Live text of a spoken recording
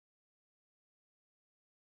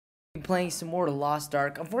playing some more Lost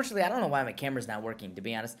Ark. Unfortunately, I don't know why my camera's not working, to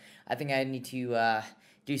be honest. I think I need to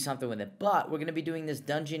do something with it. But we're going to be doing this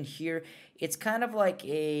dungeon here. It's kind of like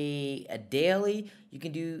a daily. You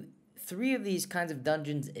can do 3 of these kinds of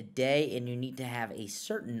dungeons a day, and you need to have a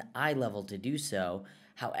certain eye level to do so.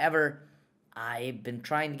 However, I've been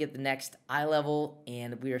trying to get the next eye level,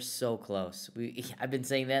 and we are so close. I've been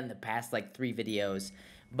saying that in the past, like, 3 videos.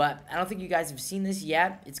 But I don't think you guys have seen this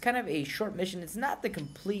yet. It's kind of a short mission. It's not the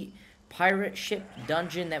complete pirate ship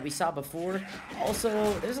dungeon that we saw before.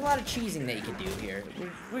 Also, there's a lot of cheesing that you can do here.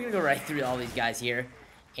 We're going to go right through all these guys here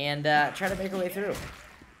and try to make our way through.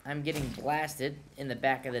 I'm getting blasted in the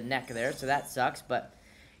back of the neck there, so that sucks. But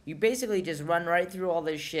you basically just run right through all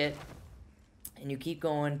this shit, and you keep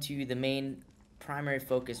going to the main primary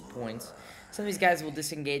focus points. Some of these guys will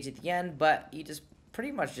disengage at the end, but you just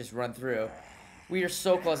pretty much just run through. We are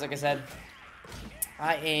so close, like I said.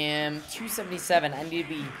 I am 277. I need to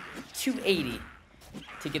be 280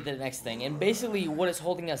 to get to the next thing. And basically, what is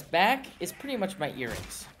holding us back is pretty much my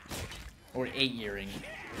earrings. Or a earring.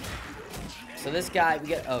 So this guy, we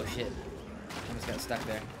got... Oh, shit. I just got stuck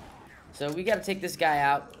there. So we got to take this guy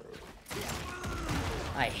out.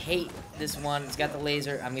 I hate this one. It's got the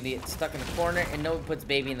laser. I'm going to get stuck in the corner. And no one puts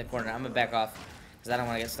baby in the corner. I'm going to back off. Because I don't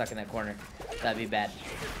want to get stuck in that corner. That'd be bad.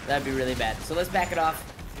 That'd be really bad. So let's back it off.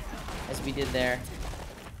 As we did there.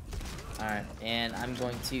 Alright. And I'm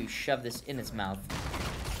going to shove this in its mouth.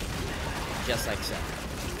 Just like so.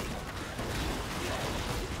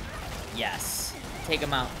 Yes. Take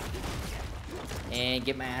him out. And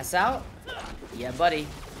get my ass out. Yeah, buddy.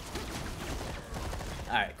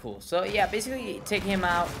 Alright, cool. So, yeah, basically take him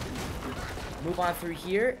out. Move on through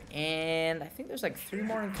here, and I think there's like 3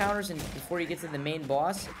 more encounters before you get to the main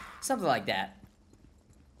boss. Something like that.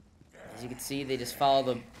 As you can see, they just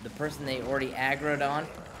follow the person they already aggroed on.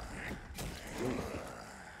 Ooh.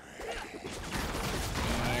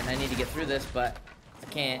 And I need to get through this, but I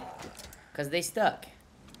can't, because they stuck.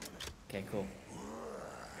 Okay, cool.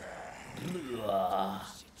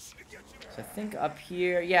 So I think up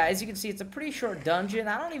here, yeah, as you can see, it's a pretty short dungeon.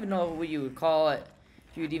 I don't even know what you would call it.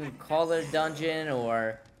 If you would even call it a dungeon,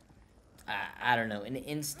 or I don't know, an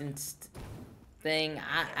instanced thing.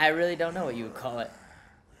 I really don't know what you would call it.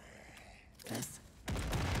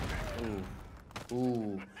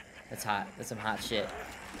 Ooh, that's hot. That's some hot shit.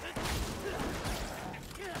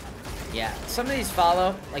 Yeah, some of these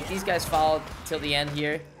follow, like these guys follow till the end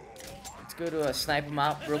here. Let's go to snipe them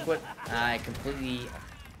out real quick. I completely,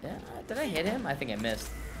 yeah, did I hit him? I think I missed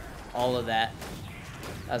all of that.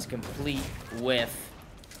 That was a complete whiff.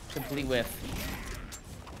 Complete whiff.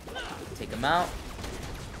 Take him out.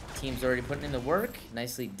 Team's already putting in the work.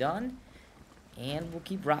 Nicely done. And we'll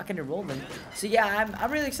keep rocking and rolling. So yeah,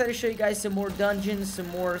 I'm really excited to show you guys some more dungeons, some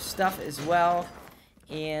more stuff as well.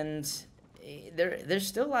 And there's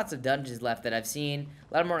still lots of dungeons left that I've seen.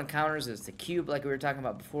 A lot more encounters. There's the cube like we were talking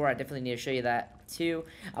about before. I definitely need to show you that too.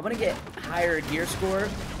 I want to get higher gear score,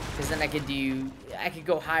 because then I could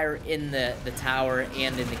go higher in the tower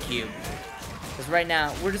and in the cube. Because right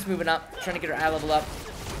now, we're just moving up, trying to get our eye level up,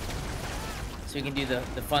 so we can do the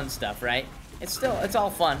fun stuff, right? It's all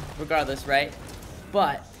fun, regardless, right?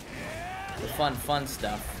 But, the fun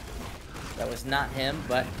stuff. That was not him,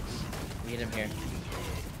 but we hit him here.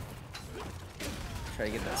 Try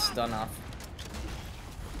to get that stun off.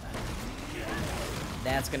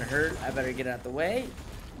 That's gonna hurt. I better get out the way.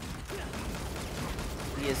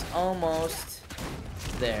 He is almost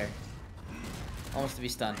there. Almost to be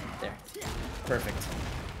stunned. There. Perfect.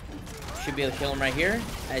 Should be able to kill him right here,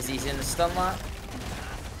 as he's in the stun lock.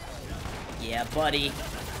 Yeah, buddy.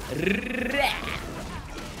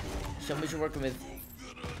 Show me what you're working with.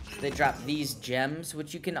 They drop these gems,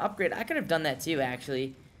 which you can upgrade. I could have done that too,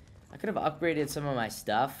 actually. I could have upgraded some of my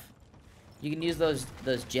stuff. You can use those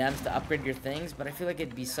gems to upgrade your things, but I feel like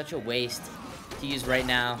it'd be such a waste to use right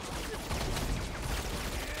now.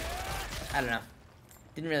 I don't know.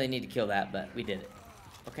 Didn't really need to kill that, but we did it.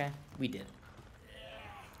 Okay? We did it.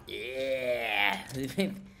 Yeah!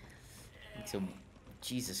 So,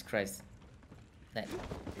 Jesus Christ. That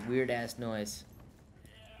weird-ass noise.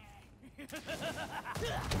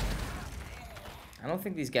 I don't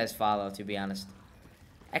think these guys follow, to be honest.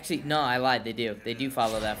 Actually, no, I lied. They do. They do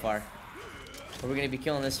follow that far. But we're going to be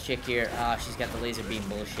killing this chick here. Ah, she's got the laser beam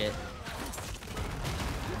bullshit.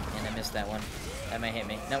 And I missed that one. That might hit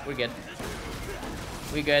me. Nope, we're good.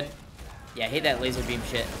 We good. Yeah, I hate that laser beam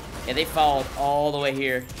shit. Yeah, they followed all the way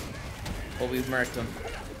here. But we murked them.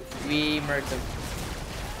 We murked them.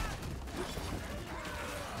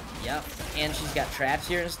 Yep. And she's got traps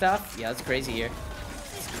here and stuff. Yeah, that's crazy here.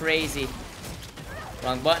 It's crazy.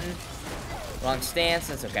 Wrong button. Wrong stance.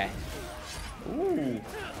 That's okay. Ooh,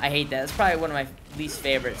 I hate that. That's probably one of my least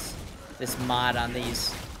favorites. This mod on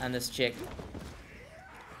this chick.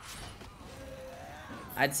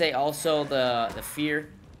 I'd say also the fear.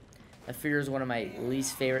 The fear is one of my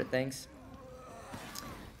least favorite things.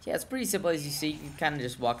 Yeah, it's pretty simple as you see. You can kind of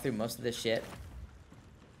just walk through most of this shit,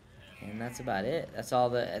 and that's about it. That's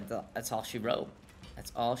all she wrote.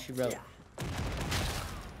 That's all she wrote.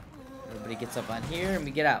 Everybody gets up on here and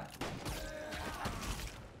we get out.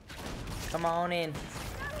 Come on in.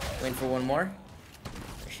 Waiting for one more.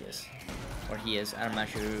 There she is. Or he is. I'm not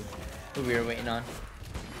sure who we were waiting on.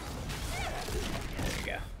 There we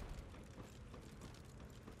go.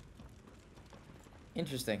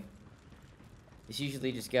 Interesting. This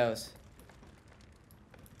usually just goes.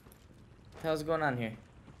 What the hell's going on here?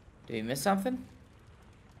 Did we miss something?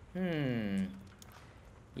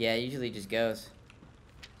 Yeah, it usually just goes.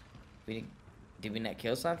 Did we not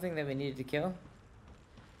kill something that we needed to kill?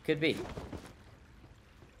 Could be.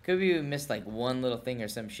 Could be we missed like one little thing or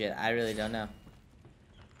some shit. I really don't know.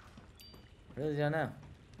 Really don't know.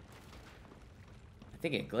 I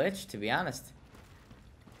think it glitched, to be honest.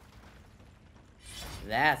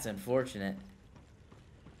 That's unfortunate.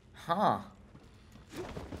 Huh.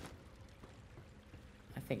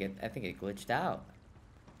 I think it glitched out.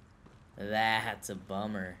 That's a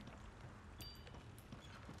bummer.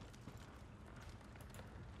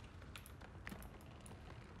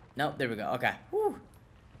 Nope, there we go. Okay. Whew.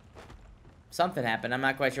 Something happened. I'm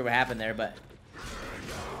not quite sure what happened there, but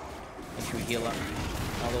make sure we heal up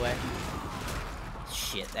all the way.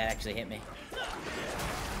 Shit, that actually hit me.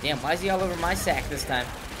 Damn, why is he all over my sack this time?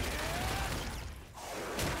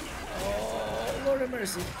 Oh, Lord have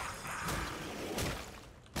mercy.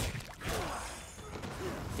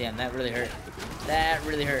 Damn, that really hurt. That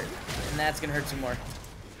really hurt. And that's gonna hurt some more.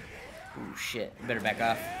 Ooh, shit. Better back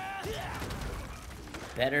off.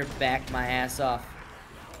 Better back my ass off.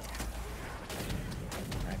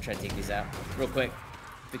 Alright, try to take these out. Real quick.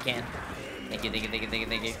 If we can. Thank you, thank you, thank you, thank you,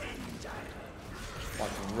 thank you.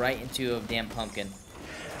 Walked right into a damn pumpkin.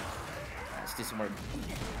 Alright, let's do some work.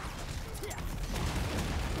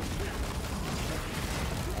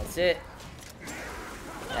 That's it.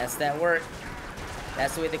 That's that work.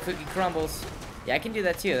 That's the way the cookie crumbles. Yeah, I can do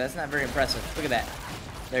that too. That's not very impressive. Look at that.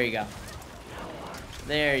 There you go.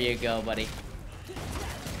 There you go, buddy.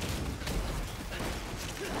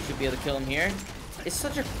 Should be able to kill him here. It's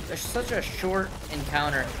such a short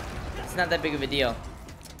encounter. It's not that big of a deal.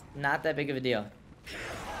 Not that big of a deal.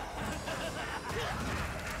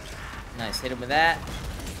 Nice. Hit him with that.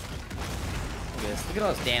 Look at this. Look at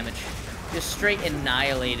all this damage. Just straight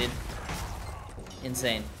annihilated.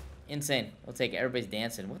 Insane. Insane. We'll take it. Everybody's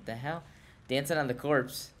dancing. What the hell? Dancing on the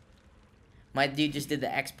corpse. My dude just did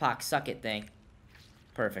the X-Pac suck it thing.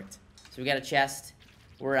 Perfect. So we got a chest.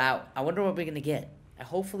 We're out. I wonder what we're going to get.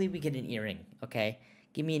 Hopefully we get an earring, okay?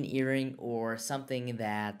 Give me an earring or something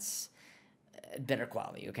that's better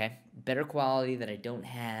quality, okay? Better quality that I don't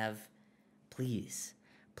have. Please.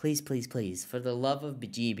 Please, please, please. For the love of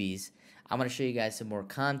bejeebies, I'm going to show you guys some more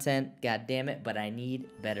content. God damn it, but I need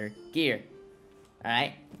better gear.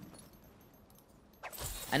 Alright?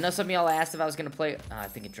 I know some of y'all asked if I was going to play... Oh, I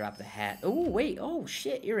think it dropped the hat. Oh, wait. Oh,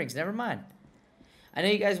 shit. Earrings. Never mind. I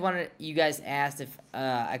know you guys asked if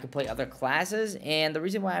I could play other classes, and the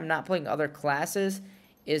reason why I'm not playing other classes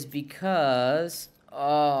is because...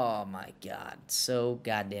 Oh, my God. So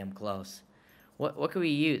goddamn close. What could we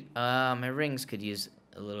use? My rings could use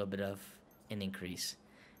a little bit of an increase.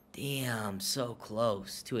 Damn, so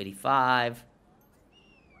close. 285.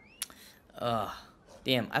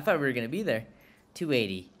 Damn, I thought we were going to be there.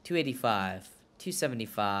 280, 285,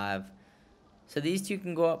 275. So these two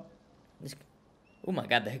can go up. Oh my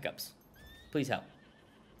God, the hiccups. Please help.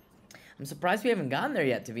 I'm surprised we haven't gotten there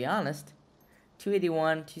yet, to be honest.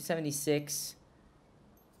 281, 276.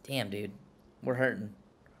 Damn, dude. We're hurting.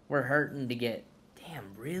 We're hurting to get...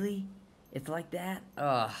 Damn, really? It's like that?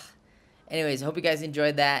 Ugh. Anyways, I hope you guys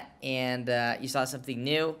enjoyed that and you saw something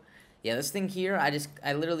new. Yeah, this thing here,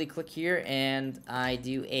 I literally click here and I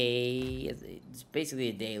do it's basically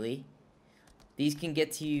a daily. These can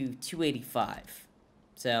get to 285.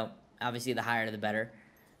 So, obviously the higher the better.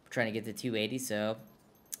 We're trying to get to 280, so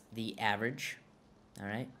the average.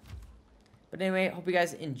 Alright. But anyway, hope you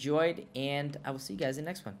guys enjoyed and I will see you guys in the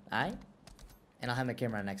next one. Alright? And I'll have my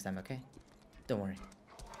camera on next time, okay? Don't worry.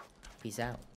 Peace out.